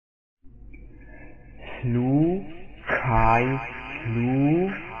Hlu, Kai,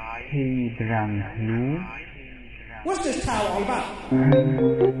 Hlu, He Drang Hlu. What's this Tao all about?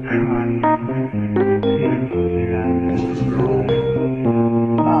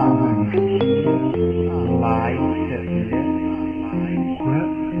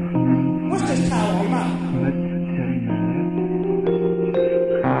 What's this Tao all about?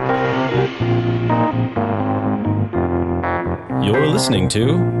 You're listening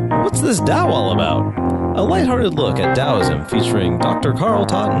to What's This Tao All About? A lighthearted look at Taoism featuring Dr. Carl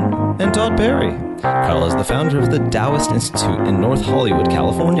Totten and Todd Perry. Carl is the founder of the Taoist Institute in North Hollywood,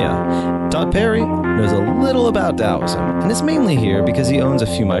 California. Todd Perry knows a little about Taoism and is mainly here because he owns a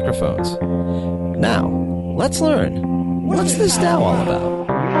few microphones. Now, let's learn. What's this Tao all about?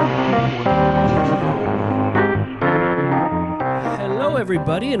 Hello,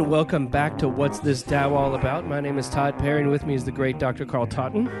 everybody, and welcome back to What's This Tao All About? My name is Todd Perry, and with me is the great Dr. Carl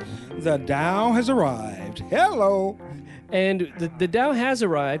Totten. The Tao has arrived. Hello. And the Tao has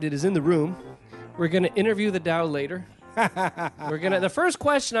arrived. It is in the room. We're going to interview the Tao later. The first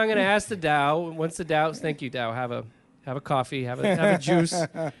question I'm going to ask the Tao, once the Tao, thank you, Tao, have a coffee, have a juice.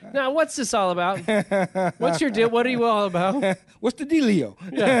 Now, what's this all about? What's your deal? What are you all about? What's the dealio?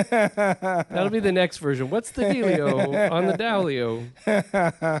 Yeah. That'll be the next version. What's the dealio on the Daolio?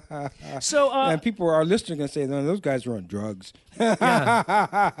 So, and people are listening and say, no, those guys are on drugs.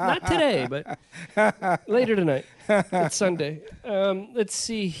 yeah. Not today, but later tonight. It's Sunday. Let's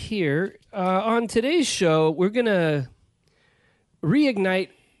see here. On today's show, we're going to reignite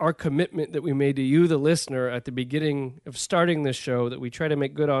our commitment that we made to you, the listener, at the beginning of starting this show that we try to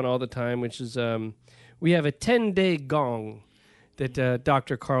make good on all the time, which is we have a 10-day gong that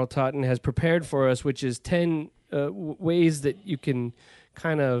Dr. Carl Totten has prepared for us, which is 10 ways that you can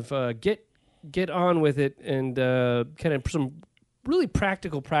kind of get on with it and kind of some really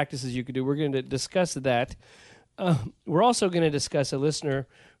practical practices you could do. We're going to discuss that. We're also going to discuss a listener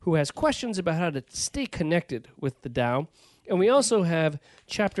who has questions about how to stay connected with the Tao. And we also have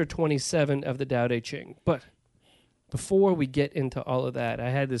Chapter 27 of the Tao Te Ching. But before we get into all of that,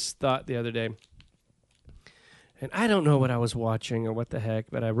 I had this thought the other day. And I don't know what I was watching or what the heck,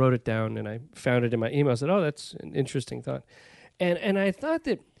 but I wrote it down and I found it in my email. I said, oh, that's an interesting thought. And I thought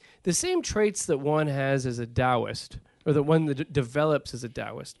that the same traits that one has as a Taoist, or that one that develops as a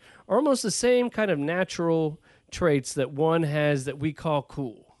Taoist, are almost the same kind of natural traits that one has that we call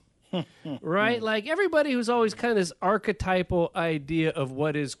cool. Right? Like everybody who's always kind of this archetypal idea of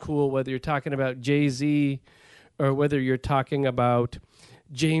what is cool, whether you're talking about Jay-Z or whether you're talking about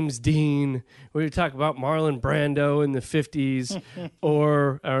James Dean, whether you're talking about Marlon Brando in the 50s,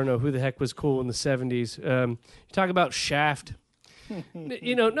 or I don't know who the heck was cool in the 70s. You talk about Shaft.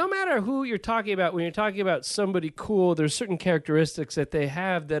 You know, no matter who you're talking about, when you're talking about somebody cool, there's certain characteristics that they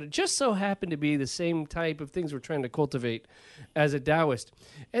have that just so happen to be the same type of things we're trying to cultivate as a Taoist.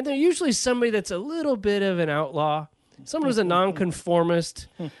 And they're usually somebody that's a little bit of an outlaw, someone who's a nonconformist,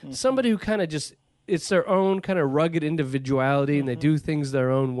 somebody who kind of just, it's their own kind of rugged individuality and they do things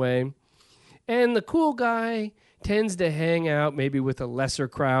their own way. And the cool guy tends to hang out maybe with a lesser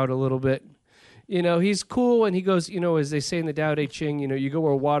crowd a little bit. You know, he's cool, and he goes, you know, as they say in the Tao Te Ching, you know, you go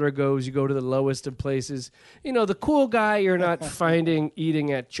where water goes, you go to the lowest of places. You know, the cool guy you're not finding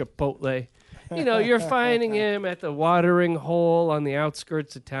eating at Chipotle. You know, you're finding him at the watering hole on the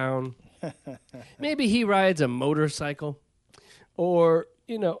outskirts of town. Maybe he rides a motorcycle. Or,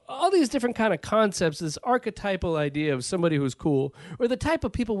 you know, all these different kind of concepts, this archetypal idea of somebody who's cool, or the type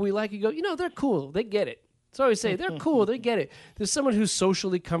of people we like, you go, you know, they're cool, they get it. So I always say, they're cool, they get it. There's someone who's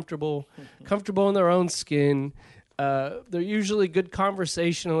socially comfortable in their own skin. They're usually good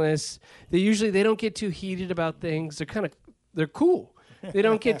conversationalists. They don't get too heated about things. They're cool. They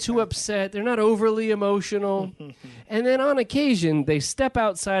don't get too upset. They're not overly emotional. And then on occasion, they step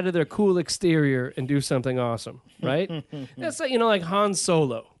outside of their cool exterior and do something awesome, right? That's like, you know, like Han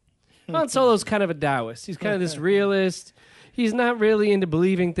Solo. Han Solo's kind of a Taoist. He's kind of this realist. He's not really into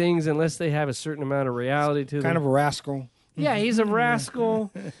believing things unless they have a certain amount of reality to them. Kind of a rascal. Yeah, he's a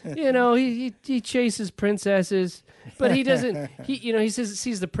rascal. You know, he chases princesses, but he doesn't. He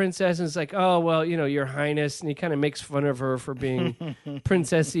sees the princess and it's like, oh well, you know, Your Highness, and he kind of makes fun of her for being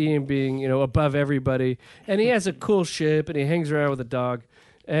princessy and being, you know, above everybody. And he has a cool ship and he hangs around with a dog.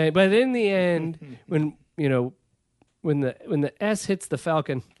 But in the end, when the S hits the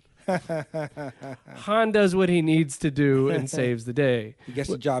Falcon, Han does what he needs to do and saves the day. He gets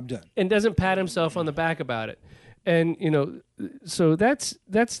the job done. And doesn't pat himself on the back about it. And, you know, so that's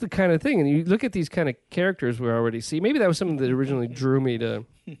the kind of thing. And you look at these kind of characters we already see. Maybe that was something that originally drew me to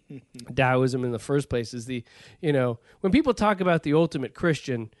Taoism in the first place is the, you know, when people talk about the ultimate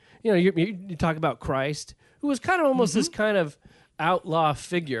Christian, you talk about Christ, who was kind of almost this kind of outlaw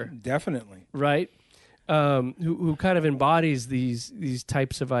figure, Definitely. right? Who kind of embodies these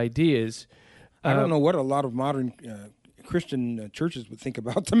types of ideas. I don't know what a lot of modern Christian churches would think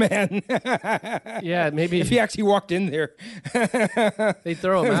about the man. Yeah, maybe If he actually walked in there, they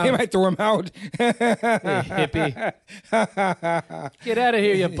throw him they out. might throw him out. Hippie, get out of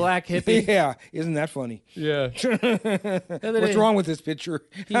here, you black hippie. Yeah, isn't that funny? Yeah. What's wrong with this picture?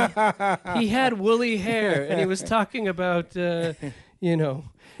 He had woolly hair, and he was talking about, he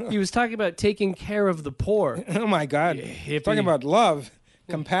was talking about taking care of the poor. Oh my God! hippie. Talking about love,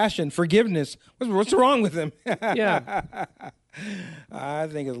 compassion, forgiveness. What's wrong with him? Yeah. I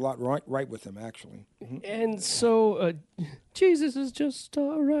think there's a lot right with him, actually. And so Jesus is just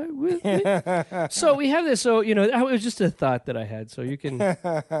all right with me. So we have this. So, that was just a thought that I had. So you can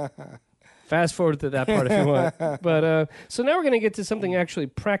fast forward to that part if you want. But so now we're going to get to something actually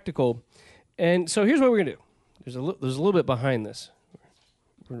practical. And so here's what we're going to do. There's a little bit behind this.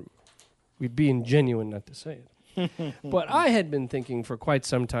 We'd be ingenuine not to say it. But I had been thinking for quite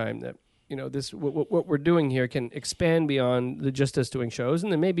some time that, this what we're doing here can expand beyond the just us doing shows,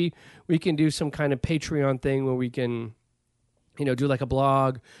 and then maybe we can do some kind of Patreon thing where we can, do like a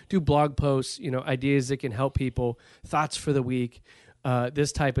blog, do blog posts, ideas that can help people, thoughts for the week,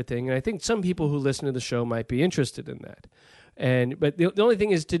 this type of thing. And I think some people who listen to the show might be interested in that. But the only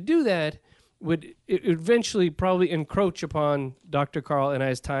thing is, to do that would eventually probably encroach upon Dr. Carl and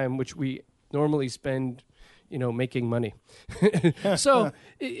I's time, which we normally spend making money. So,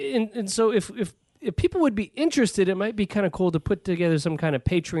 so if people would be interested, it might be kind of cool to put together some kind of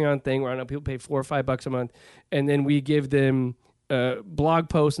Patreon thing where, I don't know, people pay $4 or $5 a month, and then we give them blog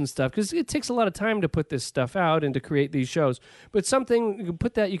posts and stuff, because it takes a lot of time to put this stuff out and to create these shows. But something, you can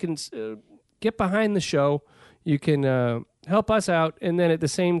put that, you can get behind the show, you can help us out, and then at the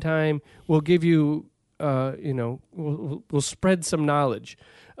same time, we'll give you, we'll spread some knowledge.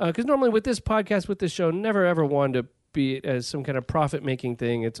 Because normally with this podcast, with this show, never ever wanted to be as some kind of profit-making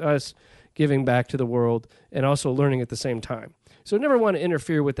thing. It's us giving back to the world and also learning at the same time. So never want to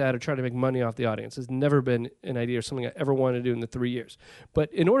interfere with that or try to make money off the audience. It's never been an idea or something I ever wanted to do in the 3 years.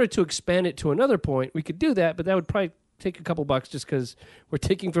 But in order to expand it to another point, we could do that, but that would probably take a couple bucks just because we're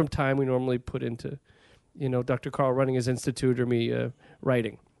taking from time we normally put into, Dr. Carl running his institute or me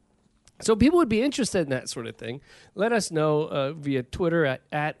writing. So people would be interested in that sort of thing. Let us know via Twitter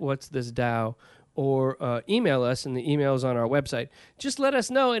at What's This DAO, or email us, and the email is on our website. Just let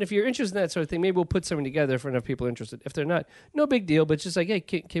us know, and if you're interested in that sort of thing, maybe we'll put something together if enough people are interested. If they're not, no big deal, but just like, hey,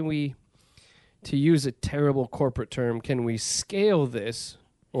 can we, to use a terrible corporate term, can we scale this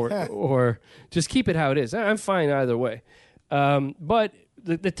or just keep it how it is? I'm fine either way. But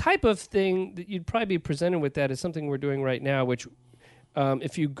the type of thing that you'd probably be presented with that is something we're doing right now, which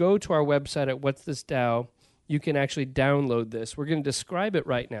if you go to our website at What's This DAO, you can actually download this. We're going to describe it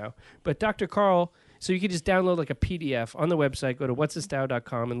right now. But Dr. Carl, so you can just download like a PDF on the website, go to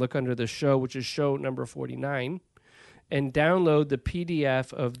whatsthisdao.com and look under the show, which is show number 49, and download the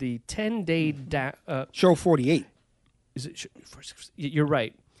PDF of the 10-day... Show 48. Is it? You're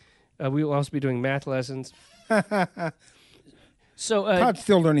right. We will also be doing math lessons. So Todd's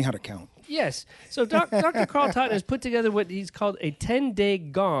still learning how to count. Yes. So Dr. Carl Totten has put together what he's called a 10-day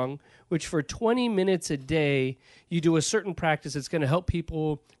gong, which for 20 minutes a day, you do a certain practice that's going to help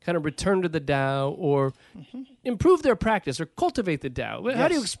people kind of return to the Tao or improve their practice or cultivate the Tao. How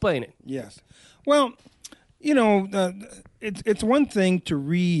do you explain it? Yes. Well, it's one thing to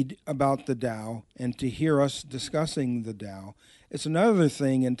read about the Tao and to hear us discussing the Tao. It's another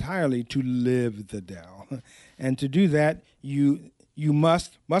thing entirely to live the Tao. And to do that, you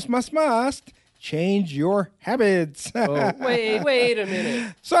must change your habits. Oh, wait a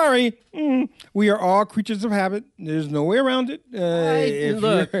minute. Sorry. We are all creatures of habit. There's no way around it.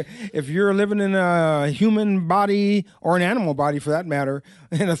 If you're living in a human body or an animal body, for that matter,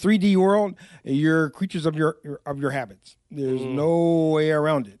 in a 3D world, you're creatures of your habits. There's no way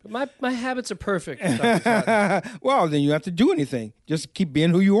around it. My habits are perfect, Dr. Totten. Well, then you don't have to do anything. Just keep being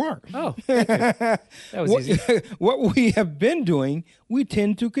who you are. Oh, thank you. That was easy. What we have been doing, we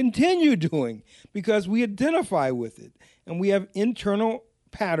tend to continue doing because we identify with it. And we have internal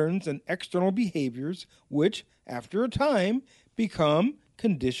patterns and external behaviors, which, after a time, become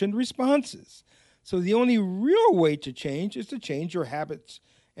conditioned responses. So the only real way to change is to change your habits.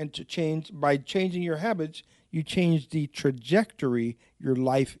 And by changing your habits, you change the trajectory your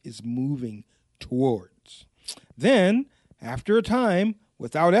life is moving towards. Then, after a time,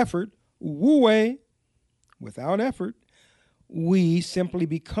 without effort, we simply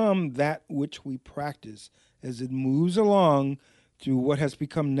become that which we practice as it moves along to what has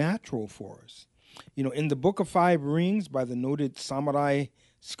become natural for us. You know, in the Book of Five Rings by the noted samurai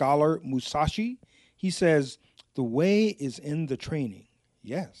scholar Musashi, he says, the way is in the training.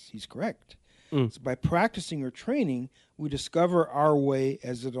 Yes, he's correct. So by practicing or training, we discover our way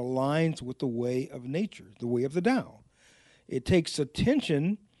as it aligns with the way of nature, the way of the Tao. It takes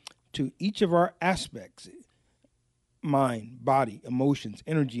attention to each of our aspects, mind, body, emotions,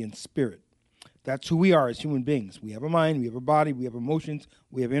 energy, and spirit. That's who we are as human beings. We have a mind, we have a body, we have emotions,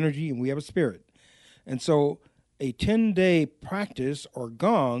 we have energy, and we have a spirit. And so a 10-day practice or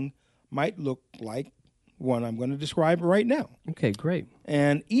gong might look like one I'm going to describe right now. Okay, great.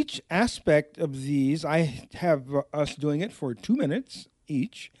 And each aspect of these, I have us doing it for 2 minutes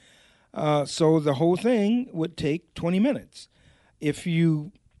each. So the whole thing would take 20 minutes. If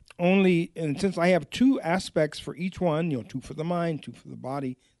you only, and since I have 2 aspects for each one, 2 for the mind, 2 for the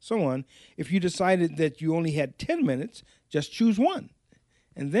body, so on, if you decided that you only had 10 minutes, just choose one.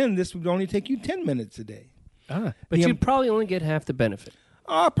 And then this would only take you 10 minutes a day. But you'd probably only get half the benefit.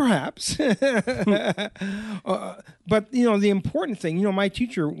 Perhaps. But, the important thing, my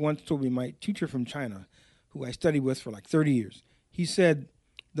teacher once told me, my teacher from China, who I studied with for like 30 years, he said,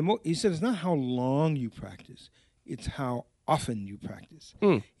 it's not how long you practice, it's how often you practice.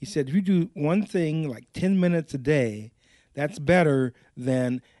 He said, if you do one thing like 10 minutes a day, that's better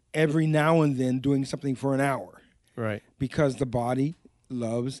than every now and then doing something for an hour. Right. Because the body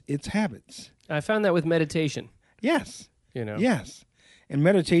loves its habits. I found that with meditation. Yes. Yes. And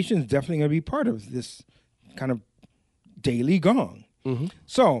meditation is definitely going to be part of this kind of daily gong. Mm-hmm.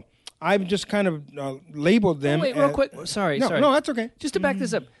 So I've just kind of labeled them. Wait, real quick. Sorry. No, that's okay. Just to back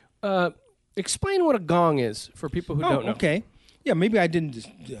this up, explain what a gong is for people who don't know. Okay. Yeah, maybe I didn't just,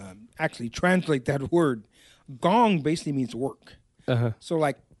 actually translate that word. Gong basically means work. Uh-huh. So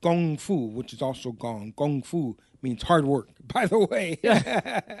like gong fu, which is also gong. Gong fu means hard work, by the way.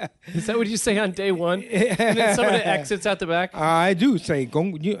 Is that what you say on day one? And then someone exits out the back? I do say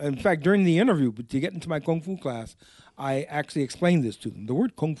gong. In fact, during the interview, to get into my kung fu class, I actually explained this to them. The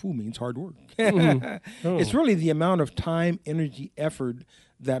word kung fu means hard work. It's really the amount of time, energy, effort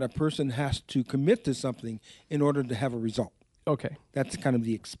that a person has to commit to something in order to have a result. Okay. That's kind of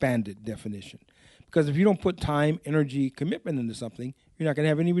the expanded definition. Because if you don't put time, energy, commitment into something, you're not going to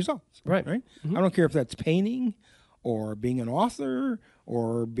have any results. Right. Mm-hmm. I don't care if that's painting or being an author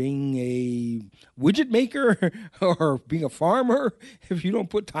or being a widget maker or being a farmer. If you don't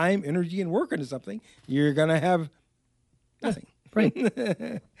put time, energy, and work into something, you're going to have nothing.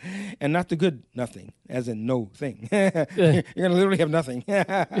 Right. And not the good nothing, as in no thing. You're going to literally have nothing.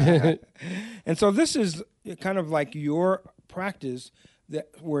 And so this is kind of like your practice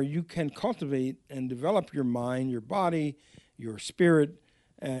where you can cultivate and develop your mind, your body, your spirit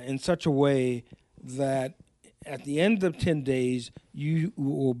in such a way that at the end of 10 days, you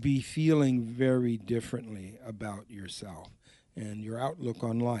will be feeling very differently about yourself and your outlook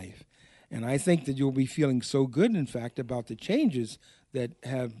on life. And I think that you'll be feeling so good, in fact, about the changes that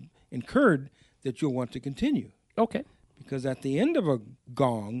have incurred that you'll want to continue. Okay. Because at the end of a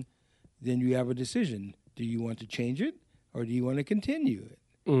gong, then you have a decision. Do you want to change it or do you want to continue it?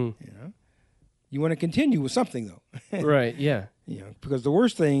 You want to continue with something, though. Right, yeah. Because the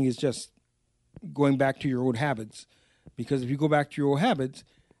worst thing is just going back to your old habits. Because if you go back to your old habits,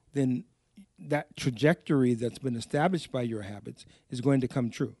 then that trajectory that's been established by your habits is going to come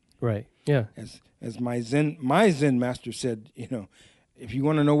true. Right. Yeah. As my Zen master said, if you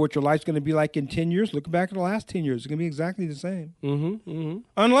want to know what your life's going to be like in 10 years, look back at the last 10 years. It's going to be exactly the same.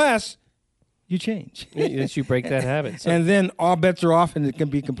 Unless you change. Unless you break that habit. And then all bets are off and it can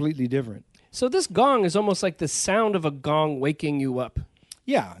be completely different. So this gong is almost like the sound of a gong waking you up.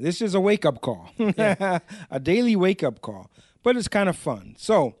 Yeah, this is a wake-up call. A daily wake-up call. But it's kind of fun.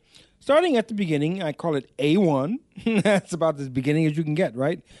 So starting at the beginning, I call it A1. That's about as beginning as you can get,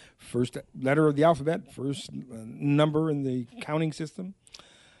 right? First letter of the alphabet, first number in the counting system.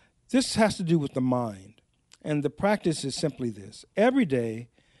 This has to do with the mind. And the practice is simply this. Every day,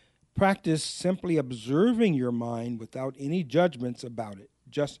 practice simply observing your mind without any judgments about it.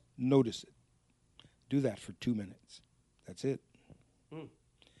 Just notice it. Do that for 2 minutes. That's it.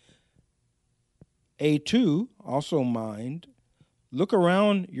 A2, also mind. Look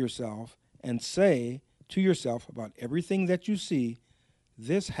around yourself and say to yourself about everything that you see,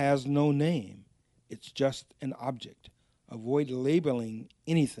 this has no name. It's just an object. Avoid labeling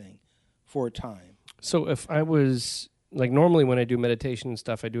anything for a time. So if I was, like normally when I do meditation and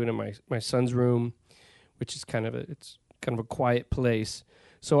stuff, I do it in my son's room, which is kind of a quiet place.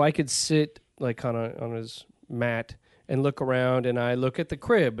 So I could sit like on his mat and look around, and I look at the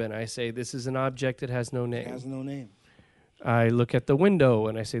crib and I say, this is an object that has no name. It has no name. I look at the window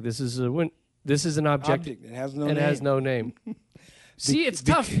and I say, this is an object. It has no and name. it has no name. See, it's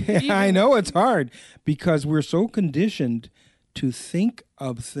tough. I know it's hard because we're so conditioned to think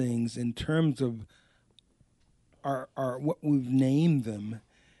of things in terms of our what we've named them,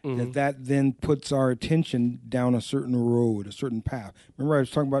 that then puts our attention down a certain road, a certain path. Remember I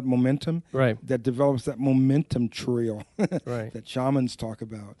was talking about momentum? Right. That develops that momentum trail Right. that shamans talk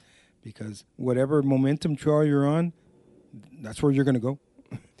about. Because whatever momentum trail you're on, that's where you're going to go.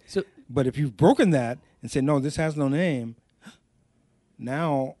 So, But if you've broken that and said, no, this has no name,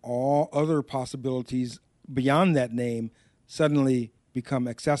 now all other possibilities beyond that name suddenly become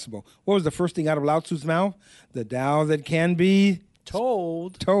accessible. What was the first thing out of Lao Tzu's mouth? The Tao that can be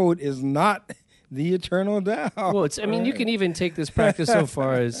told is not the eternal Tao. Well, you can even take this practice so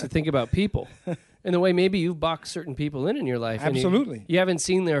far as to think about people. In the way maybe you've boxed certain people in your life. and Absolutely. you haven't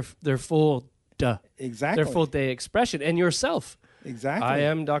seen their full Exactly. their full day expression. And yourself. Exactly. I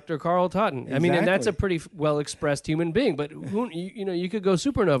am Dr. Carl Totten. I mean, and that's a Exactly. pretty well-expressed human being. But you could go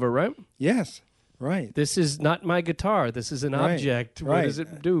supernova, right? Yes. Right. This is not my guitar. This is an Right. object. What Right. does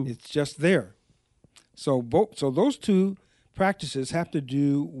it do? It's just there. So those two practices have to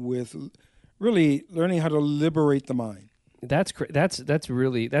do with really learning how to liberate the mind. That's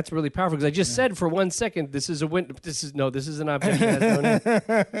really powerful because I just said for 1 second this is this is an object that has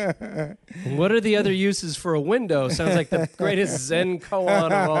no name. And what are the other uses for a window? Sounds like the greatest Zen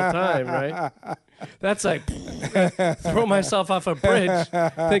koan of all time, right? That's like throw myself off a bridge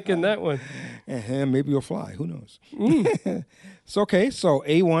thinking that one. Maybe you'll fly. Who knows? So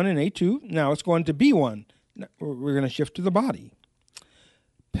A1 and A2. Now let's go on to B1. We're going to shift to the body.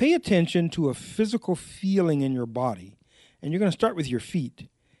 Pay attention to a physical feeling in your body. And you're going to start with your feet.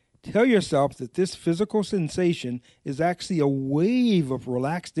 Tell yourself that this physical sensation is actually a wave of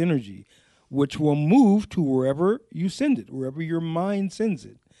relaxed energy, which will move to wherever you send it, wherever your mind sends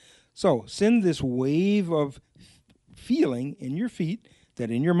it. So send this wave of feeling in your feet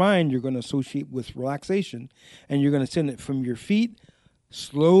that in your mind you're going to associate with relaxation, and you're going to send it from your feet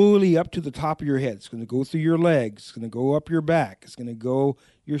slowly up to the top of your head. It's going to go through your legs. It's going to go up your back. It's going to go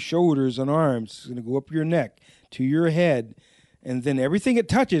your shoulders and arms. It's going to go up your neck to your head. And then everything it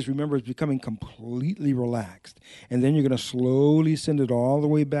touches, remember, is becoming completely relaxed. And then you're going to slowly send it all the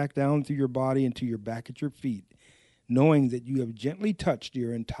way back down through your body and to your back at your feet, knowing that you have gently touched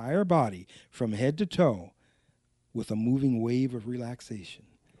your entire body from head to toe with a moving wave of relaxation.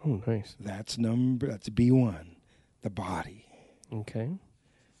 Oh, nice. That's B1, the body. Okay.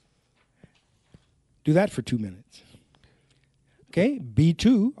 Do that for 2 minutes. Okay,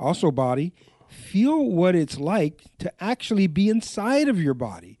 B2, also body. Feel what it's like to actually be inside of your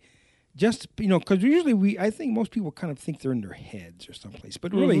body. Just, because usually I think most people kind of think they're in their heads or someplace,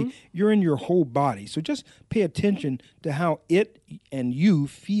 but really you're in your whole body. So just pay attention to how it and you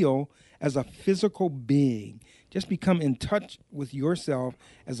feel as a physical being. Just become in touch with yourself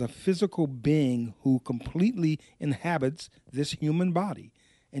as a physical being who completely inhabits this human body.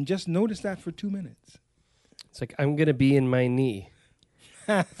 And just notice that for 2 minutes. It's like I'm going to be in my knee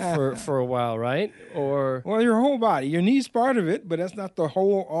for a while, right? Or Well, your whole body. Your knee's part of it, but that's not the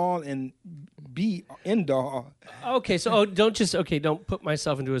whole all and be end all. okay, so don't put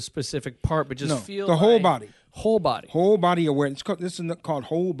myself into a specific part, but just feel the whole my body. Whole body. Whole body awareness. This is called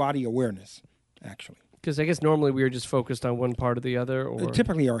whole body awareness, actually. Because I guess normally we are just focused on one part or the other. Or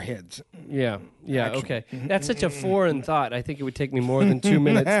Typically our heads. yeah, Actually. okay. That's such a foreign thought. I think it would take me more than 2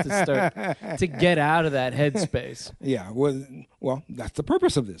 minutes to start to get out of that headspace. Yeah, well, that's the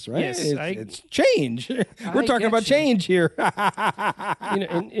purpose of this, right? Yes, it's change. We're talking get about you. change here.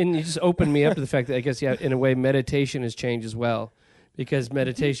 And you just opened me up to the fact that I guess, yeah, in a way, meditation has changed as well. Because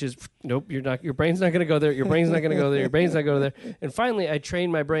meditation is, nope, your brain's not going to go there, your brain's not going to go there, your brain's not going to go there. And finally, I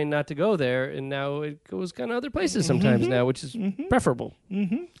trained my brain not to go there, and now it goes kind of other places sometimes now, which is preferable.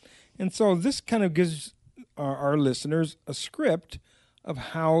 And so this kind of gives our listeners a script of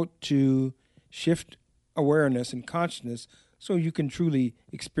how to shift awareness and consciousness so you can truly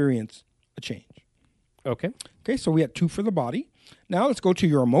experience a change. Okay. Okay, so we had 2 for the body. Now let's go to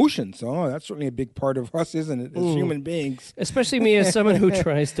your emotions. Oh, that's certainly a big part of us, isn't it, as human beings? Especially me as someone who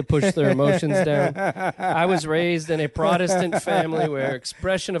tries to push their emotions down. I was raised in a Protestant family where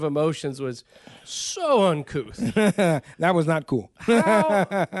expression of emotions was so uncouth. That was not cool.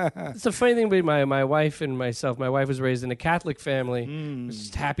 It's the funny thing about my wife and myself. My wife was raised in a Catholic family, was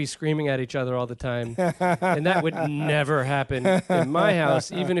just happy screaming at each other all the time. And that would never happen in my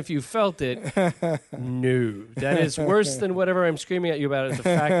house, even if you felt it. No. That is worse than whatever I'm screaming at you about is the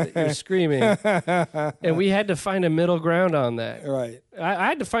fact that you're screaming. And we had to find a middle ground on that. Right. I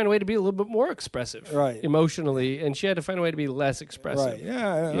had to find a way to be a little bit more expressive, Right. emotionally, and she had to find a way to be less expressive. Right.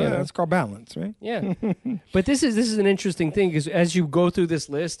 Yeah. You know? That's called balance, right? Yeah. But this is an interesting thing because as you go through this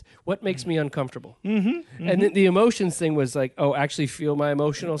list, what makes me uncomfortable? Mm-hmm. And then the emotions thing was like, oh, actually feel my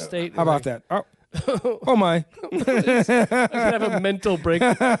emotional state. How about that? Oh my. I could have a mental break.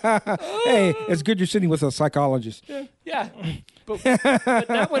 Hey, it's good you're sitting with a psychologist. Yeah. But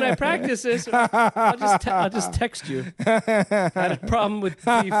not when I practice this. I'll just text you. I had a problem with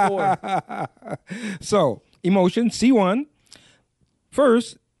B4. So, emotion, C1.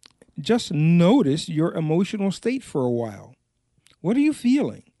 First, just notice your emotional state for a while. What are you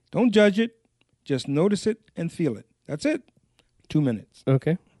feeling? Don't judge it. Just notice it and feel it. That's it. 2 minutes.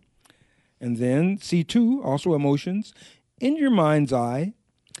 Okay. And then C2, also emotions. In your mind's eye,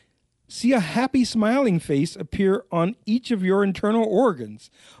 see a happy smiling face appear on each of your internal organs.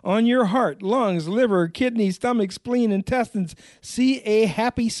 On your heart, lungs, liver, kidney, stomach, spleen, intestines. See a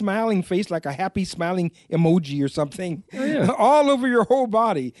happy smiling face like a happy smiling emoji or something. Oh, yeah. All over your whole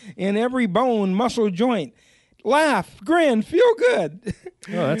body, in every bone, muscle, joint. Laugh, grin, feel good.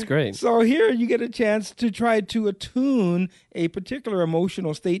 Oh, that's great. So here you get a chance to try to attune a particular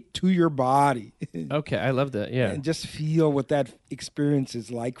emotional state to your body. Okay, I love that. Yeah. And just feel what that experience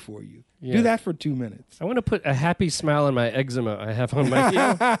is like for you. Yeah. Do that for 2 minutes. I want to put a happy smile on my eczema I have on my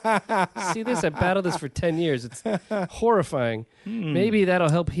heel. See this? I battled this for 10 years. It's horrifying. Maybe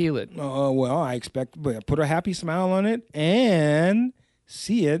that'll help heal it. Well, I expect, but put a happy smile on it and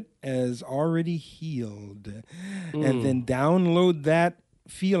see it as already healed. And then download that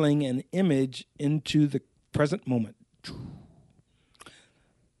feeling and image into the present moment.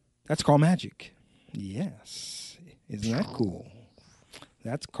 That's called magic. Yes. Isn't that cool?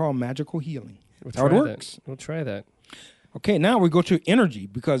 That's called magical healing. That's how it works. We'll try that. Okay, now we go to energy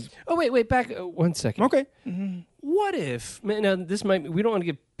because... Oh, wait, back 1 second. Okay. What if, now this might, we don't want to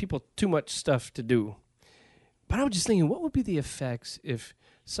give people too much stuff to do, but I was just thinking, what would be the effects if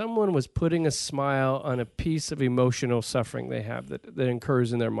someone was putting a smile on a piece of emotional suffering they have that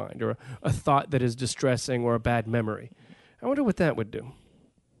occurs in their mind, or a thought that is distressing, or a bad memory? I wonder what that would do.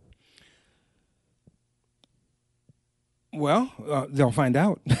 Well, they'll find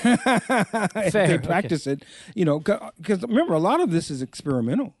out if they practice it. You know, because remember, a lot of this is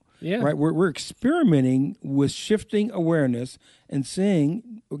experimental. Yeah. Right. We're experimenting with shifting awareness and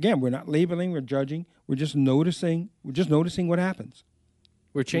seeing. Again, we're not labeling. We're judging. We're just noticing. We're just noticing what happens.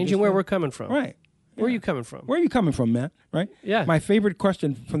 We're changing where we're coming from. Right. Where are you coming from? Where are you coming from, man? Right. Yeah. My favorite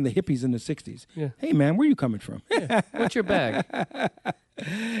question from the hippies in the '60s. Yeah. Hey, man, where are you coming from? Yeah. What's your bag?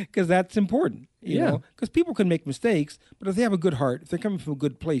 Because that's important. You Yeah. know, because people can make mistakes, but if they have a good heart, if they're coming from a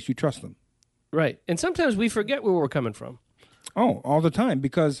good place, you trust them. Right. And sometimes we forget where we're coming from. Oh, all the time,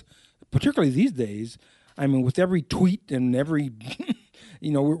 because particularly these days, I mean, with every tweet and every,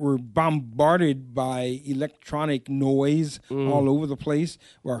 you know, we're bombarded by electronic noise all over the place.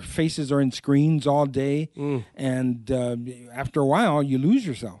 Our faces are in screens all day. And after a while, you lose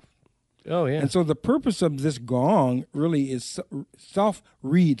yourself. Oh, yeah. And so the purpose of this gong really is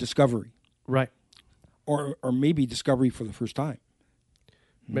self-rediscovery. Right. Or maybe discovery for the first time.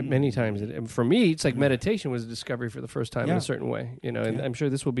 Many times. And for me, it's like meditation was a discovery for the first time in a certain way. You know, and I'm sure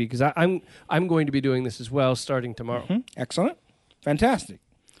this will be, because I'm going to be doing this as well starting tomorrow. Excellent. Fantastic.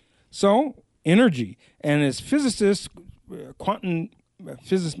 So, energy. And as physicists, quantum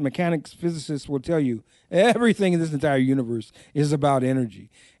physics, mechanics, physicists will tell you, everything in this entire universe is about energy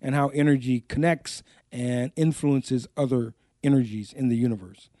and how energy connects and influences other energies in the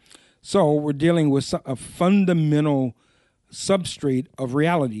universe. So, we're dealing with a fundamental substrate of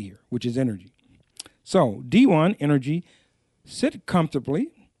reality here, which is energy. So, D1, energy. Sit comfortably.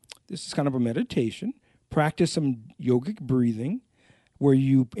 This is kind of a meditation. Practice some yogic breathing, where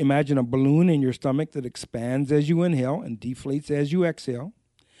you imagine a balloon in your stomach that expands as you inhale and deflates as you exhale.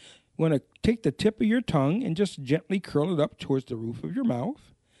 You want to take the tip of your tongue and just gently curl it up towards the roof of your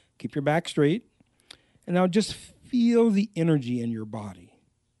mouth. Keep your back straight. And now just feel the energy in your body.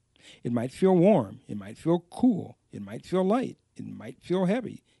 It might feel warm. It might feel cool. It might feel light. It might feel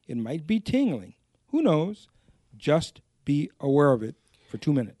heavy. It might be tingling. Who knows? Just be aware of it for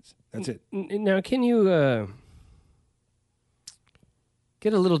 2 minutes. That's it. Now, can you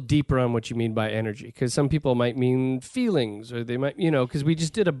get a little deeper on what you mean by energy? Because some people might mean feelings, or they might, you know, because we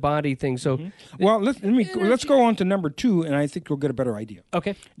just did a body thing. So, Well, let's go on to number 2, and I think you'll get a better idea.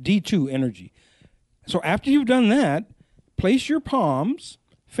 Okay. D2, energy. So after you've done that, place your palms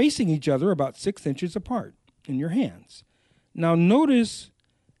facing each other about 6 inches apart in your hands. Now notice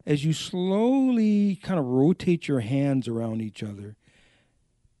as you slowly kind of rotate your hands around each other,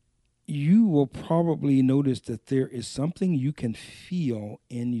 you will probably notice that there is something you can feel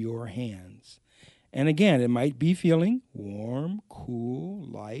in your hands. And again, it might be feeling warm, cool,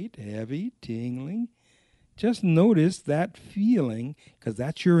 light, heavy, tingling. Just notice that feeling, because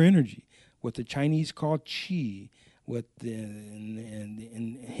that's your energy. What the Chinese call qi, what the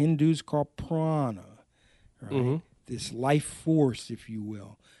in Hindus call prana, right? Mm-hmm. This life force, if you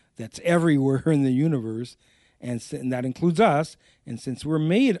will, that's everywhere in the universe, and that includes us. And since we're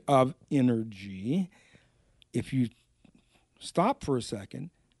made of energy, if you stop for a second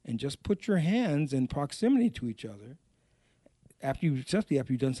and just put your hands in proximity to each other, especially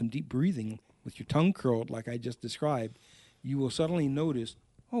after you've done some deep breathing with your tongue curled like I just described, you will suddenly notice,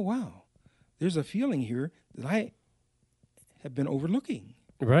 oh, wow, there's a feeling here that I have been overlooking.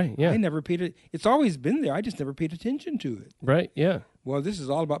 Right, yeah. I never paid it. It's always been there. I just never paid attention to it. Right, yeah. Well, this is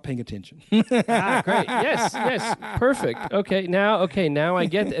all about paying attention. Great. Yes. Perfect. Okay, now I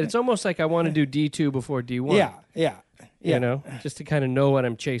get it. It's almost like I want to do D2 before D1. Yeah. You know, just to kind of know what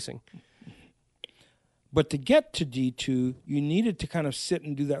I'm chasing. But to get to D2, you needed to kind of sit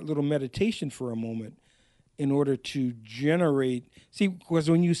and do that little meditation for a moment in order to generate. See, because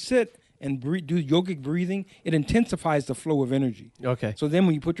when you sit and do yogic breathing, it intensifies the flow of energy. Okay. So then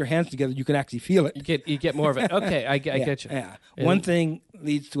when you put your hands together, you can actually feel it. You get more of it. Okay, I get you. Yeah. One thing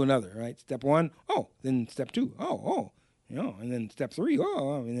leads to another, right? Step one, then step two, and then step three,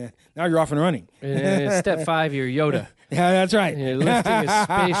 and then now you're off and running. Step 5, you're Yoda. Yeah, that's right. You're lifting a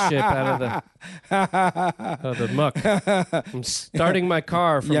spaceship out of the muck. I'm starting my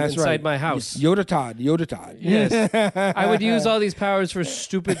car from inside my house. Yoda Todd. Yes. I would use all these powers for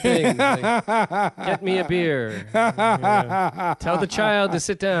stupid things. Like, get me a beer. Tell the child to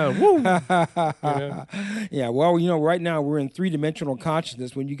sit down. Woo! Yeah, well, right now we're in 3-dimensional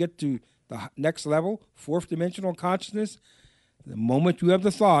consciousness. When you get to the next level, 4th dimensional consciousness, the moment you have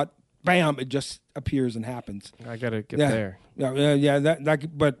the thought, bam, it just appears and happens. I got to get there.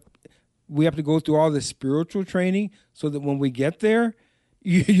 But we have to go through all this spiritual training so that when we get there,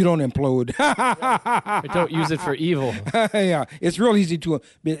 you don't implode. I don't use it for evil. Yeah, it's real easy to,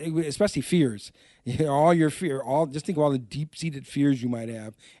 especially fears. All your fear, just think of all the deep-seated fears you might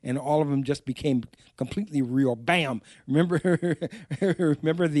have, and all of them just became completely real. Bam! Remember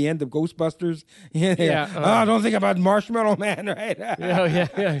the end of Ghostbusters? Yeah. Don't think about Marshmallow Man, right?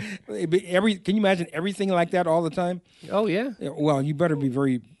 Yeah. Can you imagine everything like that all the time? Oh yeah. Well, you better be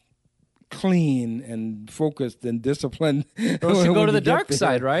very clean and focused and disciplined. Or else you go to the dark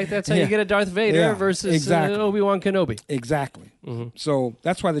side, right? That's how you get a Darth Vader versus Obi-Wan Kenobi. Exactly. Mm-hmm. So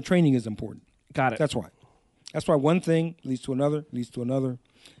that's why the training is important. Got it. That's why one thing leads to another,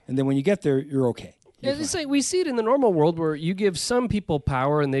 and then when you get there, you're okay. It's like we see it in the normal world where you give some people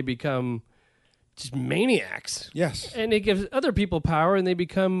power and they become just maniacs. Yes. And it gives other people power and they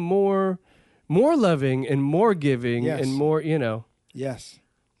become more loving and more giving and more, Yes.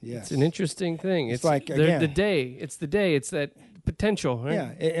 It's an interesting thing. It's like, again, the day. It's that potential, right?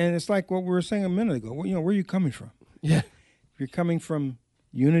 Yeah, and it's like what we were saying a minute ago. Where are you coming from? Yeah. If you're coming from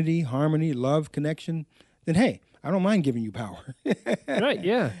unity, harmony, love, connection, then hey, I don't mind giving you power. Right,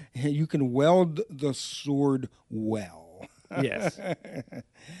 yeah. You can weld the sword well. Yes.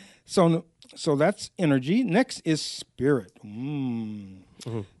 So that's energy. Next is spirit.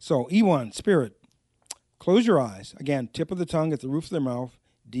 Mm-hmm. So E1, spirit. Close your eyes. Again, tip of the tongue at the roof of the mouth.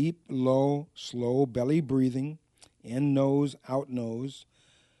 Deep, low, slow belly breathing. In nose, out nose.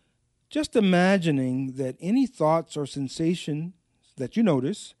 Just imagining that any thoughts or sensations that you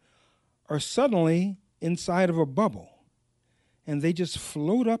notice are suddenly inside of a bubble. And they just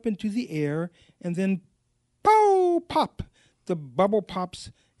float up into the air and then pop. The bubble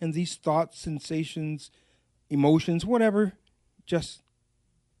pops and these thoughts, sensations, emotions, whatever, just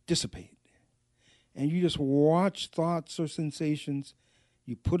dissipate. And you just watch thoughts or sensations.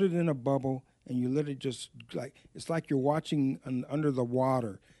 You put it in a bubble and you let it just, it's like you're watching under the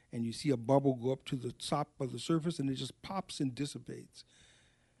water and you see a bubble go up to the top of the surface and it just pops and dissipates.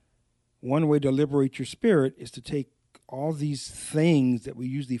 One way to liberate your spirit is to take all these things that we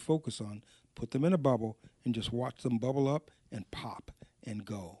usually focus on, put them in a bubble, and just watch them bubble up and pop and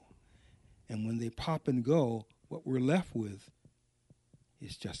go. And when they pop and go, what we're left with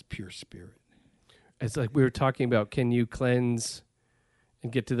is just pure spirit. It's like we were talking about, can you cleanse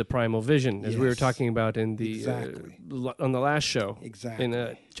and get to the primal vision, as we were talking about in the on the last show,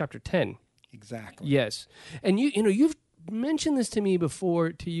 in chapter 10. Exactly. Yes, and you've mentioned this to me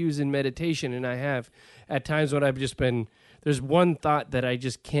before to use in meditation, and I have at times when I've just been there's one thought that I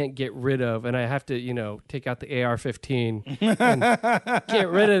just can't get rid of, and I have to, take out the AR-15 and get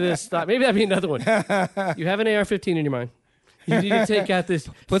rid of this thought. Maybe that'd be another one. You have an AR-15 in your mind. You need to take out this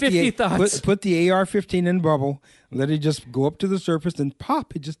 50 thoughts. Put the AR-15 in bubble. Let it just go up to the surface and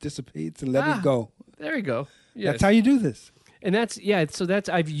pop. It just dissipates and let it go. There you go. Yes. That's how you do this. And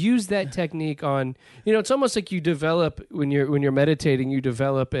I've used that technique on, it's almost like you develop when you're meditating, you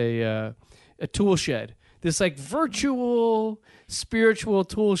develop a tool shed. This like virtual spiritual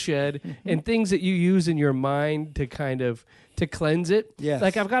tool shed and things that you use in your mind to kind of to cleanse it. Yes.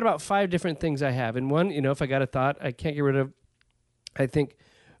 Like I've got about 5 different things I have. And one, if I got a thought I can't get rid of, I think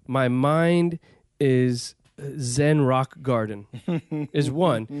my mind is Zen rock garden is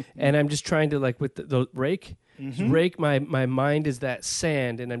one. And I'm just trying to like with the rake, rake my mind is that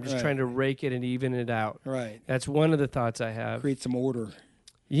sand, and I'm just trying to rake it and even it out. Right. That's one of the thoughts I have. Create some order.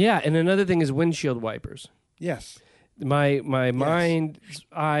 Yeah, and another thing is windshield wipers. Yes. My mind's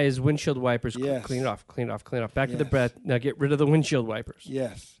eyes, windshield wipers. Yes. Clean it off. Back to the breath. Now get rid of the windshield wipers.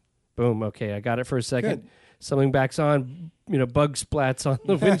 Yes. Boom. Okay, I got it for a second. Good. Something backs on. Bug splats on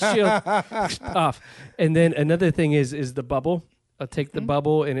the windshield. Off. And then another thing is the bubble. I'll take the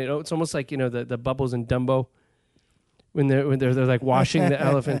bubble, and it's almost like the bubbles in Dumbo when they're like washing the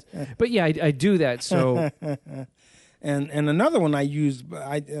elephants. But yeah, I do that. So. And another one I use,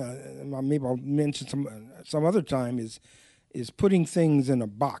 maybe I'll mention some other time, is putting things in a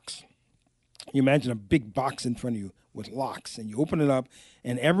box. You imagine a big box in front of you with locks, and you open it up,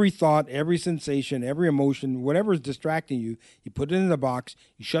 and every thought, every sensation, every emotion, whatever is distracting you, you put it in the box,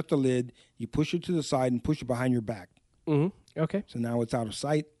 you shut the lid, you push it to the side, and push it behind your back. Mm-hmm. Okay. So now it's out of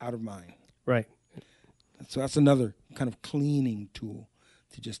sight, out of mind. Right. So that's another kind of cleaning tool,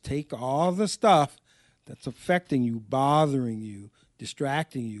 to just take all the stuff that's affecting you, bothering you,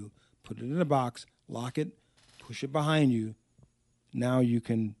 distracting you, put it in a box, lock it, push it behind you. Now you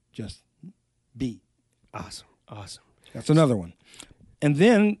can just be. Awesome. That's another one. And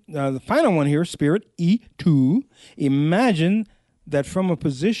then the final one here, Spirit E2. Imagine that from a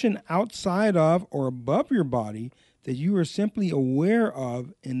position outside of or above your body that you are simply aware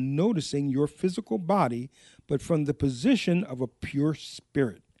of and noticing your physical body, but from the position of a pure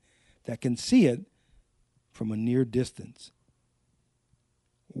spirit that can see it from a near distance.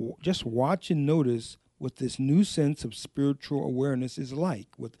 Just watch and notice what this new sense of spiritual awareness is like.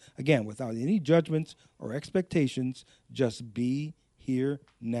 Without any judgments or expectations, just be here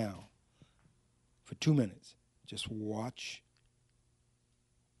now for 2 minutes. Just watch,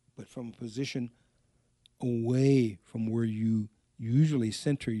 but from a position away from where you usually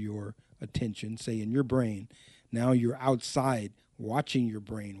center your attention, say in your brain. Now you're outside, watching your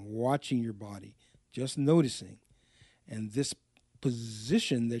brain, watching your body, just noticing. And this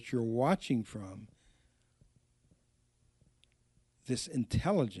position that you're watching from, this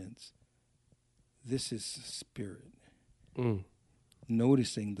intelligence, this is spirit.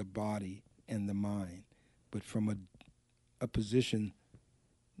 Noticing the body and the mind, but from a position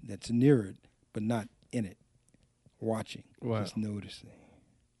that's near it, but not in it. Watching, just noticing.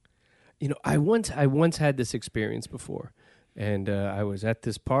 I once had this experience before. And I was at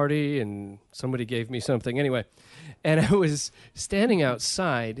this party, and somebody gave me something. Anyway, and I was standing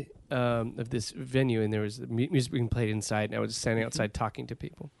outside of this venue, and there was music being played inside, and I was standing outside talking to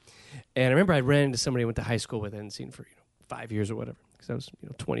people. And I remember I ran into somebody I went to high school with, I hadn't seen for 5 years or whatever, because I was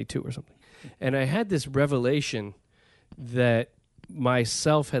 22 or something. And I had this revelation that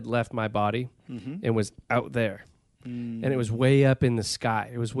myself had left my body and was out there. And it was way up in the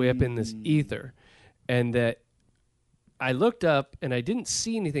sky. It was way up in this ether. And that I looked up and I didn't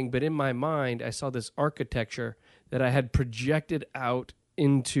see anything, but in my mind, I saw this architecture that I had projected out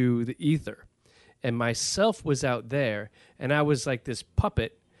into the ether. And myself was out there, and I was like this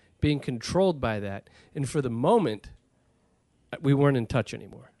puppet being controlled by that. And for the moment, we weren't in touch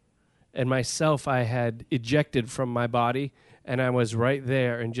anymore. And myself, I had ejected from my body, and I was right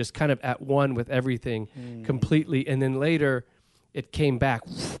there and just kind of at one with everything completely. And then later, it came back,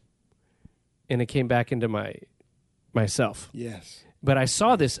 and it came back into myself. Yes. But I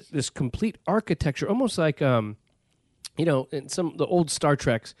saw this complete architecture, almost like in the old Star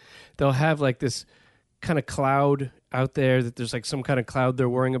Treks, they'll have like this kind of cloud out there that there's like some kind of cloud they're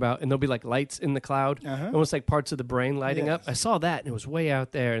worrying about, and there'll be like lights in the cloud, almost like parts of the brain lighting up. I saw that, and it was way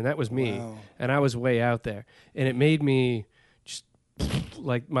out there, and that was me, and I was way out there, and it made me just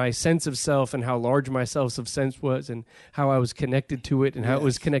like my sense of self and how large my sense of sense was, and how I was connected to it, and how it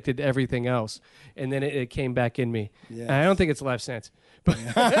was connected to everything else, and then it came back in me. And I don't think it's life sense, But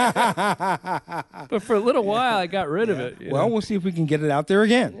for a little while, I got rid of it. you Well, know. we'll see if we can get it out there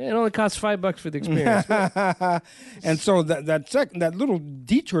again. It only costs $5 for the experience. And so that little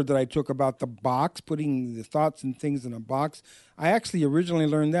detour that I took about the box, putting the thoughts and things in a box, I actually originally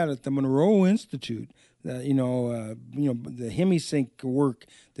learned that at the Monroe Institute. The hemisync work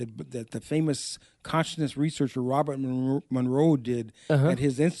that the famous consciousness researcher Robert Monroe did at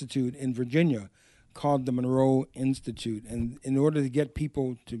his institute in Virginia, called the Monroe Institute. And in order to get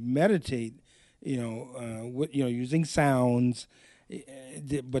people to meditate, using sounds,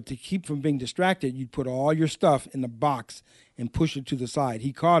 but to keep from being distracted, you'd put all your stuff in the box and push it to the side.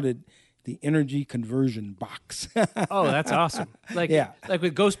 He called it the energy conversion box. Oh, that's awesome! Like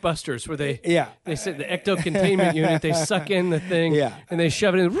with Ghostbusters, where they sit the ecto containment unit, they suck in the thing, and they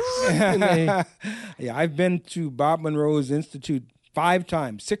shove it in. And they... Yeah, I've been to Bob Monroe's Institute 5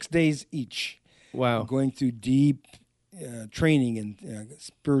 times, 6 days each. Wow, going through deep training in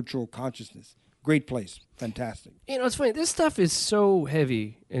spiritual consciousness. Great place, fantastic. It's funny. This stuff is so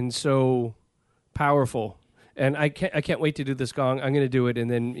heavy and so powerful. And I can't wait to do this gong. I'm going to do it,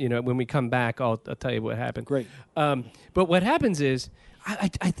 and then when we come back, I'll tell you what happened. Great. But what happens is, I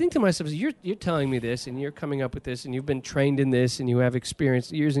think to myself, you're telling me this, and you're coming up with this, and you've been trained in this, and you have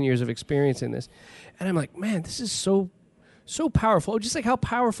years and years of experience in this, and I'm like, man, this is so powerful. Just like how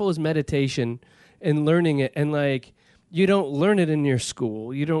powerful is meditation and learning it, and like. You don't learn it in your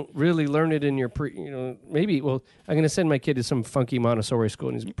school. You don't really learn it in your maybe. Well, I'm going to send my kid to some funky Montessori school,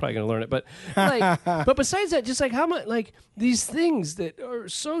 and he's probably going to learn it. But but besides that, just like how much like these things that are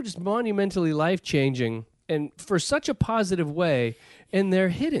so just monumentally life changing, and for such a positive way, and they're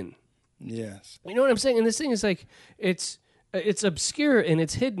hidden. Yes. You know what I'm saying? And this thing is like it's obscure and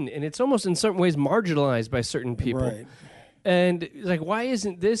it's hidden, and it's almost in certain ways marginalized by certain people. Right. And like, why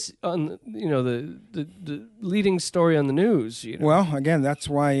isn't this on the leading story on the news? Well, again, that's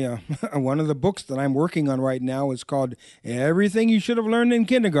why one of the books that I'm working on right now is called "Everything You Should Have Learned in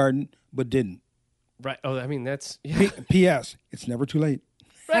Kindergarten But Didn't." Right. Oh, I mean that's. P.S. It's never too late.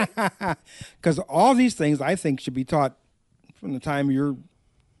 Right. Because all these things I think should be taught from the time you're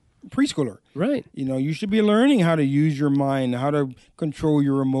preschooler. Right. You should be learning how to use your mind, how to control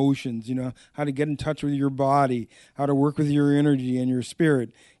your emotions, how to get in touch with your body, how to work with your energy and your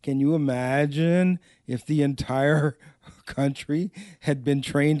spirit. Can you imagine if the entire country had been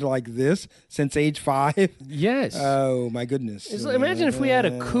trained like this since age 5? Yes. Oh, my goodness. Imagine if we had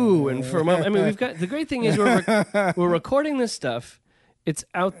a coup and for a moment. I mean, we've got the great thing is we're recording this stuff. It's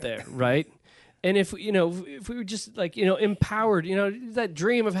out there, right? And if we were just like empowered, that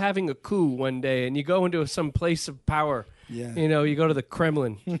dream of having a coup one day, and you go into some place of power, you go to the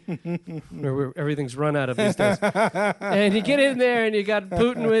Kremlin, where everything's run out of these days, and you get in there, and you got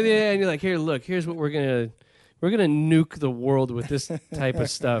Putin with you, and you're like, here's what we're gonna nuke the world with this type of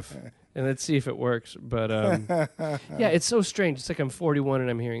stuff, and let's see if it works. But it's so strange. It's like I'm 41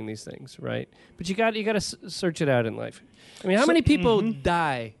 and I'm hearing these things, right? But you got to search it out in life. I mean, how many people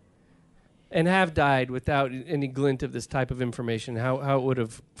die? And have died without any glint of this type of information, how it would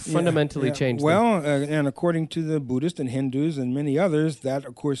have fundamentally changed them. Well, and according to the Buddhists and Hindus and many others, that,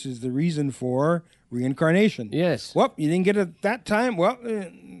 of course, is the reason for reincarnation. Yes. Well, you didn't get it that time. Well,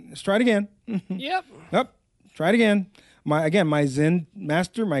 let's try it again. Yep. Try it again. My Zen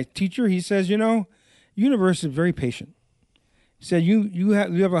master, my teacher, he says, the universe is very patient. He said, you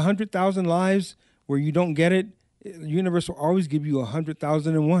have 100,000 lives where you don't get it. The universe will always give you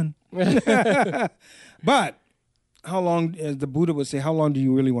 100,001. But how long, as the Buddha would say, how long do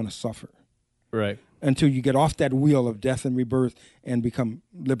you really want to suffer? Right. Until you get off that wheel of death and rebirth and become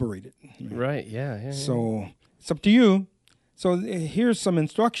liberated. Right, yeah. So it's up to you. So here's some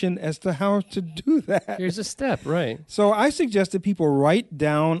instruction as to how to do that. Here's a step, right. So I suggest that people write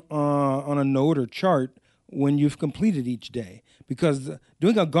down on a note or chart when you've completed each day. Because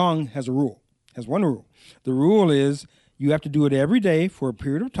doing a gong has one rule. The rule is you have to do it every day for a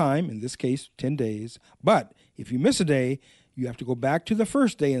period of time, in this case, 10 days. But if you miss a day, you have to go back to the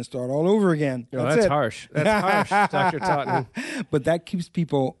first day and start all over again. That's harsh. That's harsh, Dr. Totten. But that keeps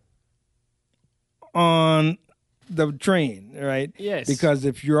people on the train, right? Yes. Because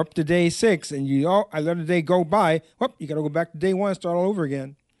if you're up to day 6 and I let a day go by, you got to go back to day 1 and start all over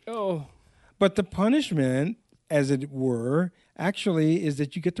again. Oh. But the punishment, as it were, actually is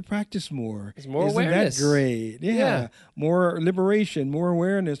that you get to practice more. There's more Isn't awareness. That great? Yeah. More liberation, more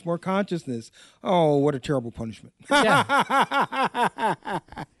awareness, more consciousness. Oh, what a terrible punishment. Yeah.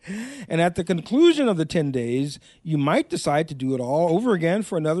 And at the conclusion of the 10 days, you might decide to do it all over again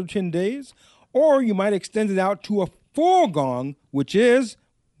for another 10 days, or you might extend it out to a full gong, which is,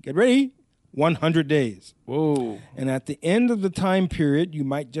 get ready, 100 days. Whoa. And at the end of the time period, you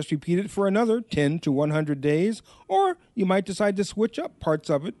might just repeat it for another 10 to 100 days, or you might decide to switch up parts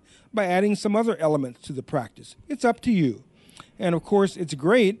of it by adding some other elements to the practice. It's up to you. And of course, it's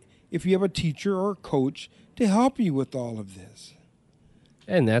great if you have a teacher or a coach to help you with all of this.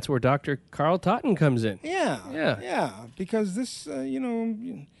 And that's where Dr. Carl Totten comes in. Yeah. Because this,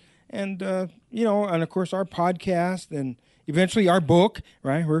 and of course our podcast and eventually our book,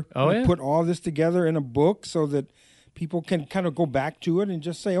 right? We're going to put all this together in a book so that people can kind of go back to it and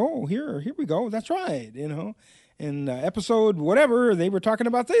just say, oh, here we go. That's right. In episode whatever, they were talking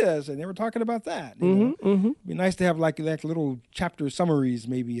about this and they were talking about that. It'd be nice to have like little chapter summaries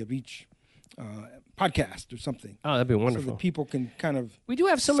maybe of each podcast or something. Oh, that'd be wonderful. So that people can kind of We do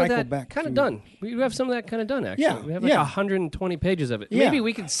have some of that kind of done. We do have some of that kind of done, actually. Yeah, We have like 120 pages of it. Yeah. Maybe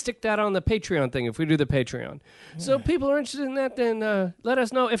we could stick that on the Patreon thing if we do the Patreon. So if people are interested in that, then let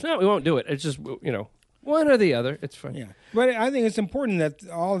us know. If not, we won't do it. It's just, one or the other. It's fine. Yeah. But I think it's important that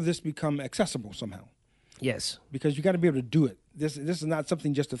all of this become accessible somehow. Yes. Because you got to be able to do it. This is not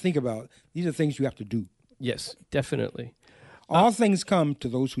something just to think about. These are things you have to do. Yes, definitely. All things come to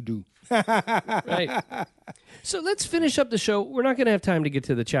those who do. Right. So let's finish up the show. We're not going to have time to get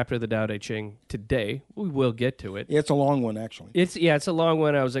to the chapter of the Tao Te Ching today. We will get to it. It's a long one, actually. It's a long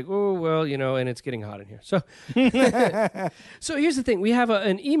one. I was like, oh, well, and it's getting hot in here. So so here's the thing. We have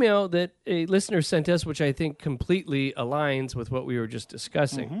an email that a listener sent us, which I think completely aligns with what we were just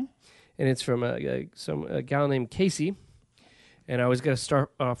discussing. And it's from a gal named Casey. And I was going to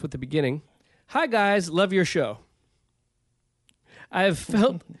start off with the beginning. Hi, guys. Love your show. I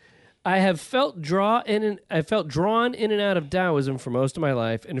felt drawn in and out of Taoism for most of my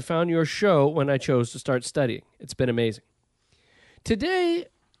life and found your show when I chose to start studying. It's been amazing. Today,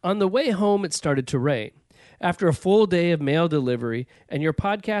 on the way home, it started to rain. After a full day of mail delivery and your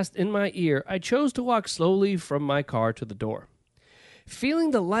podcast in my ear, I chose to walk slowly from my car to the door.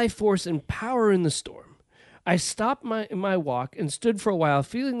 Feeling the life force and power in the storm, I stopped my walk and stood for a while,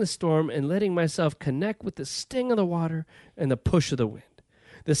 feeling the storm and letting myself connect with the sting of the water and the push of the wind.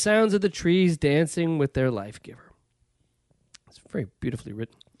 The sounds of the trees dancing with their life giver. It's very beautifully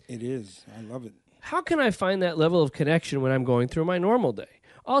written. It is. I love it. How can I find that level of connection when I'm going through my normal day?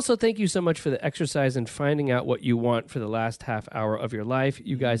 Also, thank you so much for the exercise and finding out what you want for the last half hour of your life.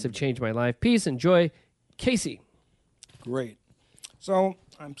 You guys have changed my life. Peace and joy. Casey. Great. So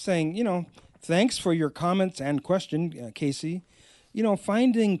I'm saying, thanks for your comments and question, Casey.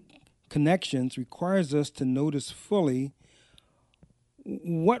 Finding connections requires us to notice fully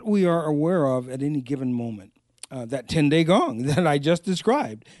what we are aware of at any given moment. That 10-day gong that I just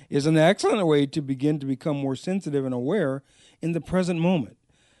described is an excellent way to begin to become more sensitive and aware in the present moment.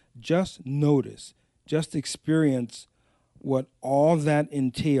 Just notice, just experience what all that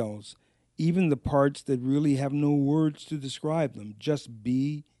entails, even the parts that really have no words to describe them. Just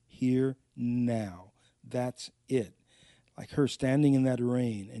be here now. That's it. Like her standing in that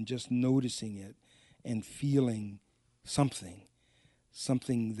rain and just noticing it and feeling something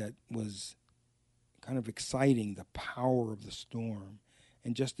that was kind of exciting, the power of the storm,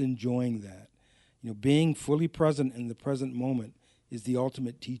 and just enjoying that. Being fully present in the present moment is the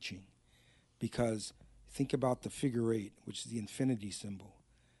ultimate teaching, because think about the figure 8, which is the infinity symbol.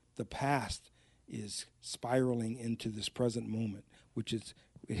 The past is spiraling into this present moment,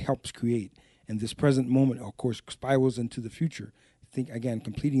 it helps create. And this present moment, of course, spirals into the future. Think, again,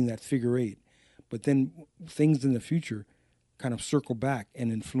 completing that figure 8. But then things in the future kind of circle back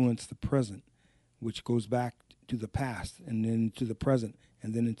and influence the present, which goes back to the past and then to the present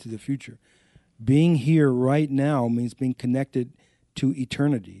and then into the future. Being here right now means being connected to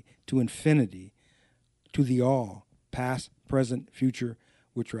eternity, to infinity, to the all, past, present, future,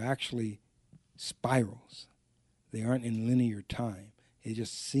 which are actually spirals. They aren't in linear time. They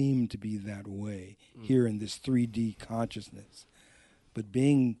just seem to be that way here in this 3D consciousness. But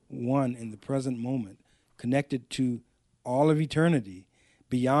being one in the present moment, connected to all of eternity,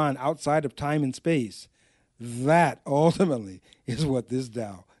 beyond, outside of time and space, that ultimately is what this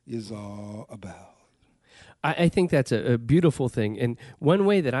Tao is all about. I think that's a beautiful thing. And one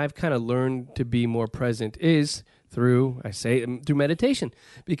way that I've kind of learned to be more present is through meditation.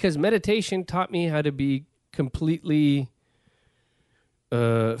 Because meditation taught me how to be completely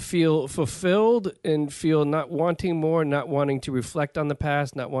feel fulfilled and feel not wanting more, not wanting to reflect on the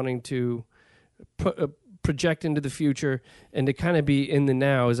past, not wanting to project into the future, and to kind of be in the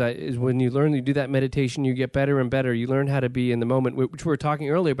now. Is when you learn to do that meditation, you get better and better. You learn how to be in the moment, which we were talking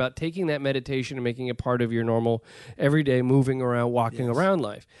earlier about, taking that meditation and making it part of your normal everyday moving around, walking around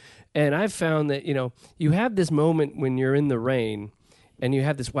life. And I've found that, you have this moment when you're in the rain and you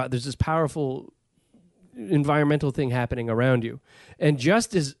have this, wow, there's this powerful environmental thing happening around you. And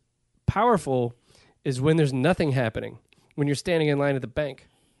just as powerful is when there's nothing happening, when you're standing in line at the bank,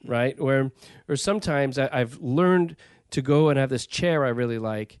 right? Or sometimes I've learned to go and have this chair I really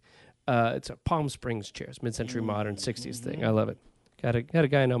like. It's a Palm Springs chair. It's mid-century modern 60s thing. I love it. Got a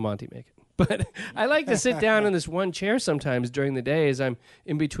guy in El Monte make it. But I like to sit down in this one chair sometimes during the day as I'm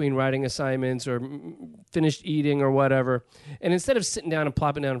in between writing assignments or finished eating or whatever. And instead of sitting down and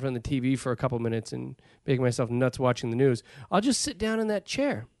plopping down in front of the TV for a couple minutes and making myself nuts watching the news, I'll just sit down in that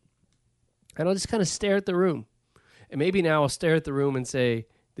chair. And I'll just kind of stare at the room. And maybe now I'll stare at the room and say,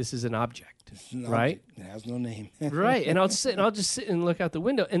 this is an object, right? It has no name. Right. And I'll just sit and look out the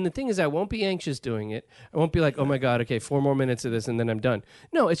window. And the thing is, I won't be anxious doing it. I won't be like, oh my God, okay, 4 more minutes of this and then I'm done.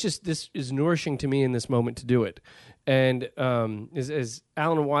 No, it's just, this is nourishing to me in this moment to do it. And as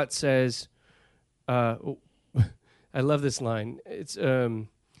Alan Watts says, I love this line. It's,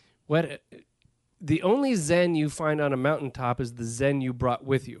 the only Zen you find on a mountaintop is the Zen you brought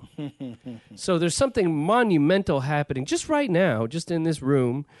with you. So there's something monumental happening just right now, just in this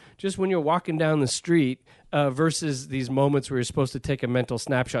room, just when you're walking down the street, versus these moments where you're supposed to take a mental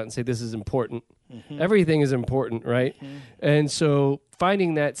snapshot and say, this is important. Everything is important, right? And so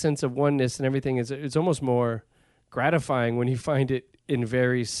finding that sense of oneness and everything it's almost more gratifying when you find it in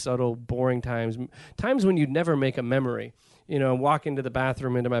very subtle, boring times when you'd never make a memory. You know, walking to the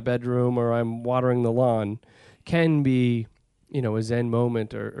bathroom into my bedroom or I'm watering the lawn can be, you know, a Zen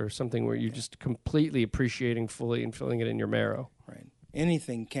moment or something where you're just completely appreciating fully and feeling it in your marrow. Right.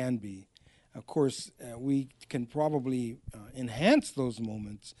 Anything can be. Of course, we can probably enhance those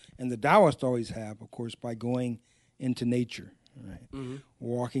moments, and the Taoists always have, of course, by going into nature, right? Mm-hmm.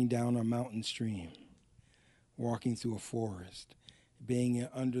 Walking down a mountain stream, walking through a forest, being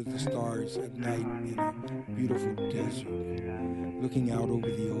under the stars at night in a beautiful desert, looking out over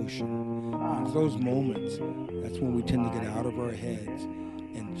the ocean. And it's those moments, that's when we tend to get out of our heads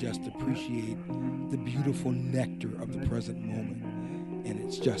and just appreciate the beautiful nectar of the present moment. And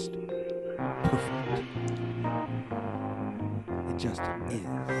it's just perfect. It just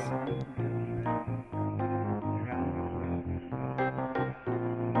is.